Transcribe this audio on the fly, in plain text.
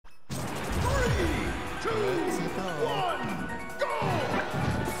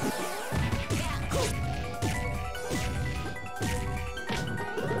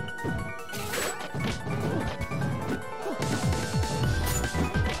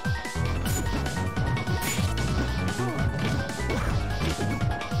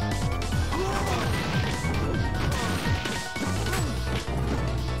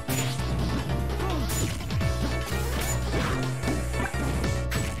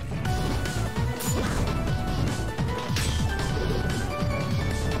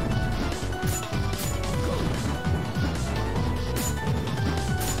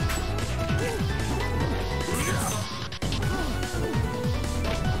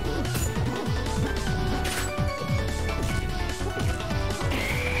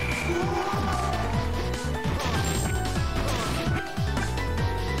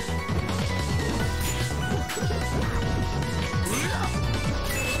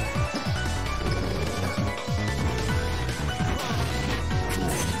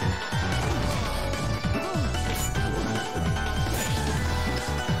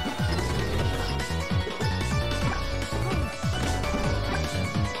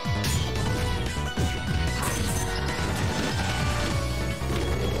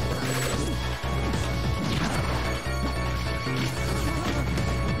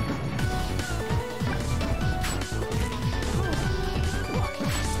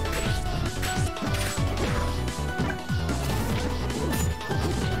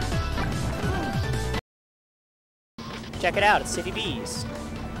Check it out, it's City Bees.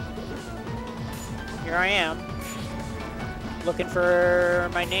 Here I am, looking for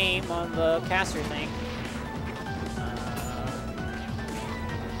my name on the caster thing.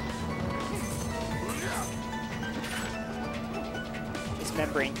 This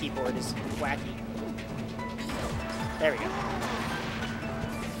membrane keyboard is wacky. There we go.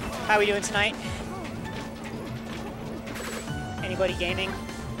 How we doing tonight? Anybody gaming?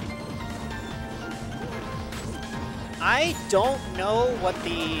 I don't know what the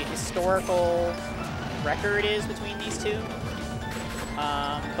historical record is between these two,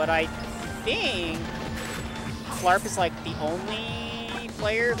 but I think Flarp is like the only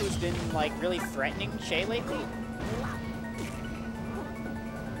player who's been like really threatening Shay lately.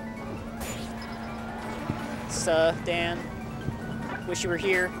 Dan, wish you were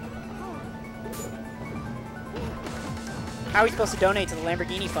here. How are we supposed to donate to the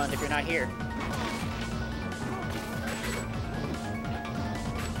Lamborghini Fund if you're not here?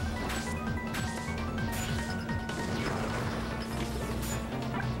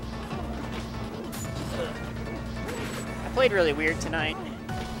 I played really weird tonight.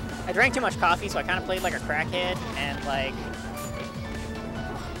 I drank too much coffee, so I kind of played like a crackhead, and like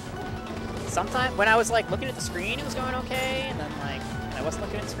sometimes when I was like looking at the screen, it was going okay, and then like when I wasn't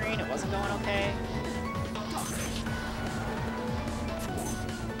looking at the screen, it wasn't going okay.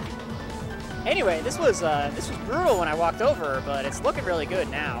 Anyway, this was brutal when I walked over, but it's looking really good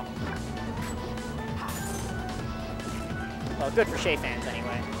now. Well, good for Shay fans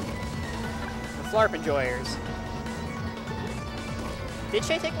anyway. The Flarp enjoyers. Did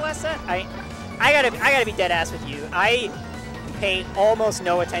Shay take the last set? I gotta be dead ass with you. I pay almost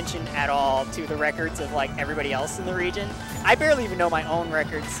no attention at all to the records of like everybody else in the region. I barely even know my own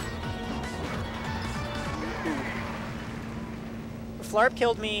records. Flarp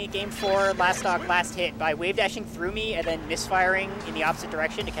killed me game 4, last stock, last hit by wave dashing through me and then misfiring in the opposite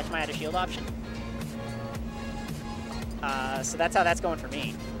direction to catch my out of shield option. So that's how that's going for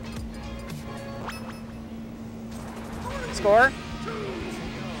me. Score?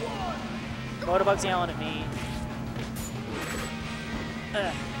 Motobug's yelling at me.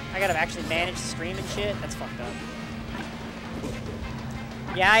 I gotta actually manage the stream and shit. That's fucked up.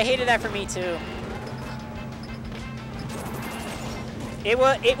 Yeah, I hated that for me too. It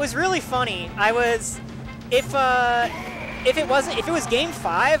was really funny. I was, if it was game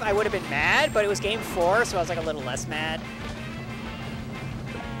 5, I would have been mad, but it was game 4, so I was like a little less mad.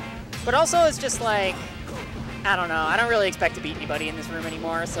 But also, it's just like, I don't know. I don't really expect to beat anybody in this room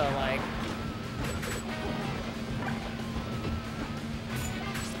anymore, so like.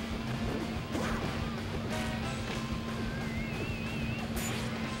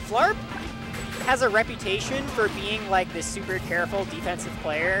 Flarp has a reputation for being like this super careful defensive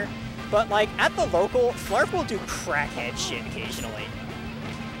player, but like at the local, Flarp will do crackhead shit occasionally.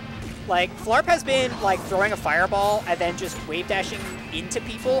 Like Flarp has been like throwing a fireball and then just wave dashing into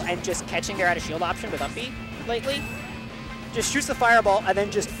people and just catching their out of shield option with up B lately. Just shoots the fireball and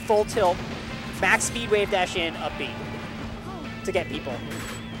then just full tilt, max speed wave dash in up B to get people,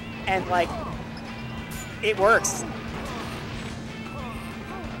 and like it works.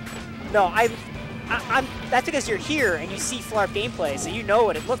 No, I'm that's because you're here and you see Flarp gameplay, so you know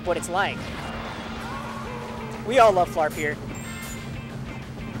what it's like. We all love Flarp here.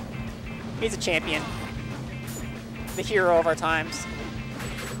 He's a champion. The hero of our times.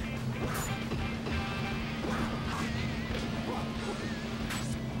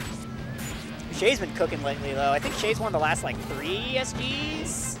 Shay's been cooking lately though. I think Shay's won the last like 3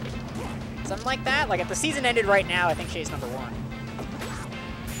 SGs? Something like that. Like if the season ended right now, I think Shay's number 1.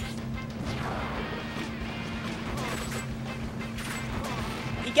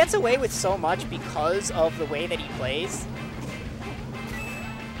 He gets away with so much because of the way that he plays.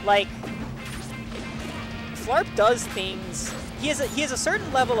 Like, Flarp does things. He has a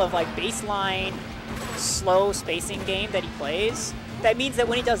certain level of like baseline, slow spacing game that he plays. That means that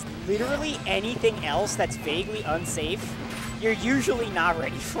when he does literally anything else that's vaguely unsafe, you're usually not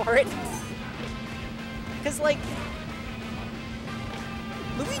ready for it. Because like,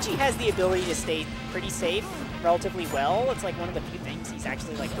 Luigi has the ability to stay pretty safe relatively well. It's like one of the few things he's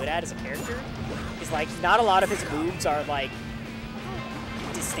actually like good at as a character. Is like not a lot of his moves are like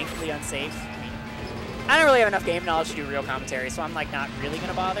distinctly unsafe. I mean, I don't really have enough game knowledge to do real commentary, so I'm like not really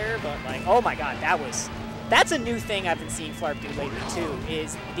gonna bother. But like, oh my god, that's a new thing I've been seeing Flarp do lately too.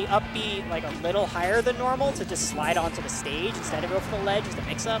 Is the up B like a little higher than normal to just slide onto the stage instead of go for the ledge as a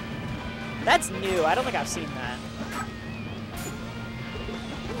mix up. That's new. I don't think I've seen that.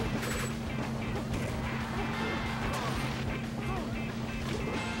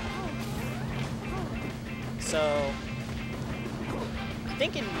 So,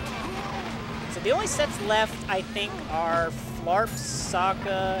 thinking... So the only sets left, I think, are Flarp,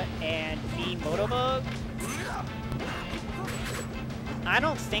 Sokka, and me, Motobug. I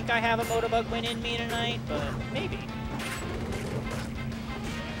don't think I have a Motobug win in me tonight, but maybe.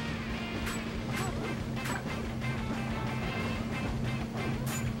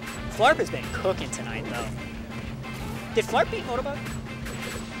 Flarp has been cooking tonight, though. Did Flarp beat Motobug?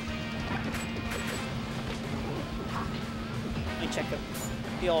 Let me check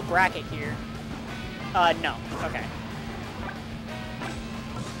the old bracket here. No. Okay.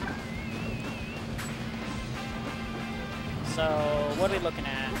 So, what are we looking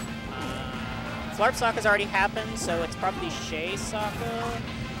at? Flarp Sokka's already happened, so it's probably Shay Sokka.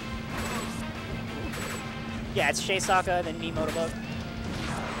 Yeah, it's Shay Sokka, then me, Motobug.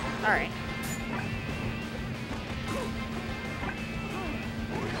 Alright.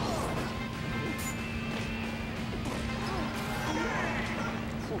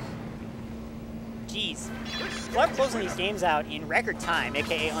 Jeez. Flarp closing these games out in record time,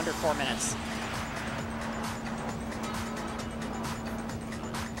 aka under 4 minutes.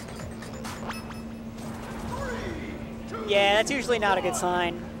 Yeah, that's usually not a good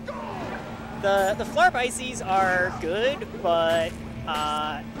sign. The Flarp Ices are good, but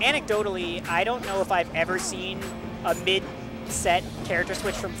anecdotally, I don't know if I've ever seen a mid-set character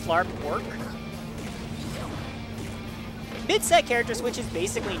switch from Flarp work. Mid-set character switches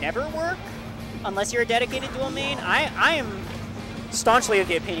basically never work, unless you're a dedicated dual main. I am staunchly of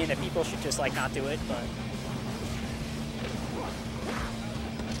the opinion that people should just, like, not do it, but...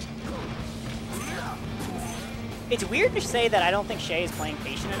 It's weird to say that I don't think Shay is playing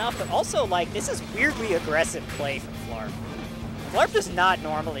patient enough, but also, like, this is weirdly aggressive play from Flarp. Flarp does not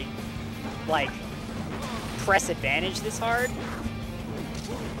normally, like, press advantage this hard.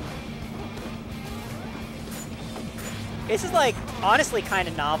 This is, like, honestly kind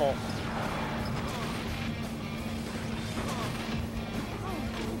of novel.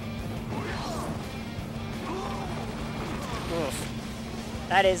 Oof.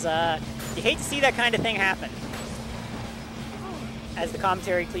 That is, you hate to see that kind of thing happen, as the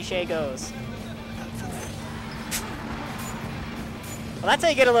commentary cliche goes. Well, that's how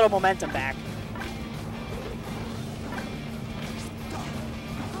you get a little momentum back.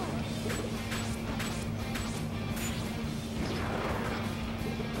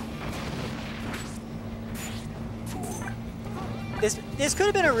 This could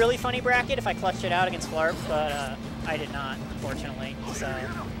have been a really funny bracket if I clutched it out against Flarp, but I did not, unfortunately. So.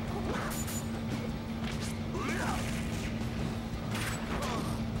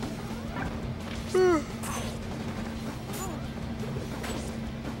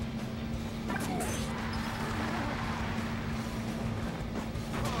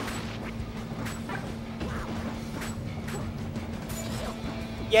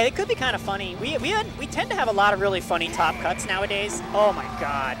 Yeah, it could be kind of funny. We tend to have a lot of really funny top cuts nowadays. Oh my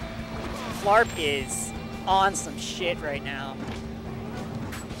god. Flarp is on some shit right now.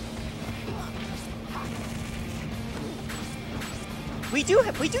 We do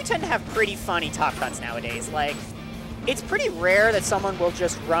tend to have pretty funny top cuts nowadays. Like, it's pretty rare that someone will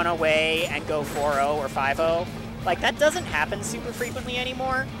just run away and go 4-0 or 5-0. Like, that doesn't happen super frequently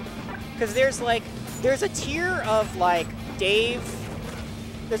anymore. Because there's a tier of, like, Dave...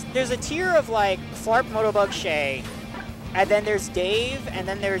 There's a tier of, like, Flarp, Motobug, Shay, and then there's Dave, and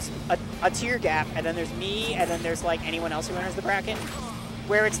then there's a tier gap, and then there's me, and then there's, like, anyone else who enters the bracket.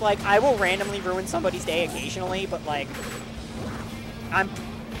 Where it's like, I will randomly ruin somebody's day occasionally, but, like, I'm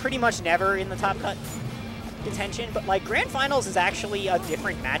pretty much never in the top cut contention. But, like, Grand Finals is actually a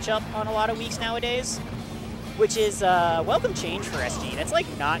different matchup on a lot of weeks nowadays, which is welcome change for SG. That's, like,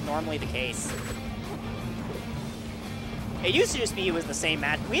 not normally the case. It used to just be it was the same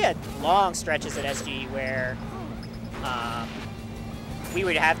match. We had long stretches at SG where we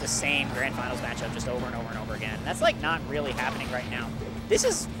would have the same Grand Finals matchup just over and over and over again. And that's, like, not really happening right now. This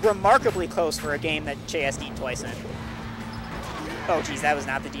is remarkably close for a game that JSD'd twice in. Oh, geez, that was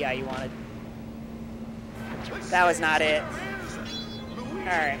not the DI you wanted. That was not it. All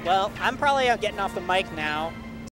right, well, I'm probably getting off the mic now.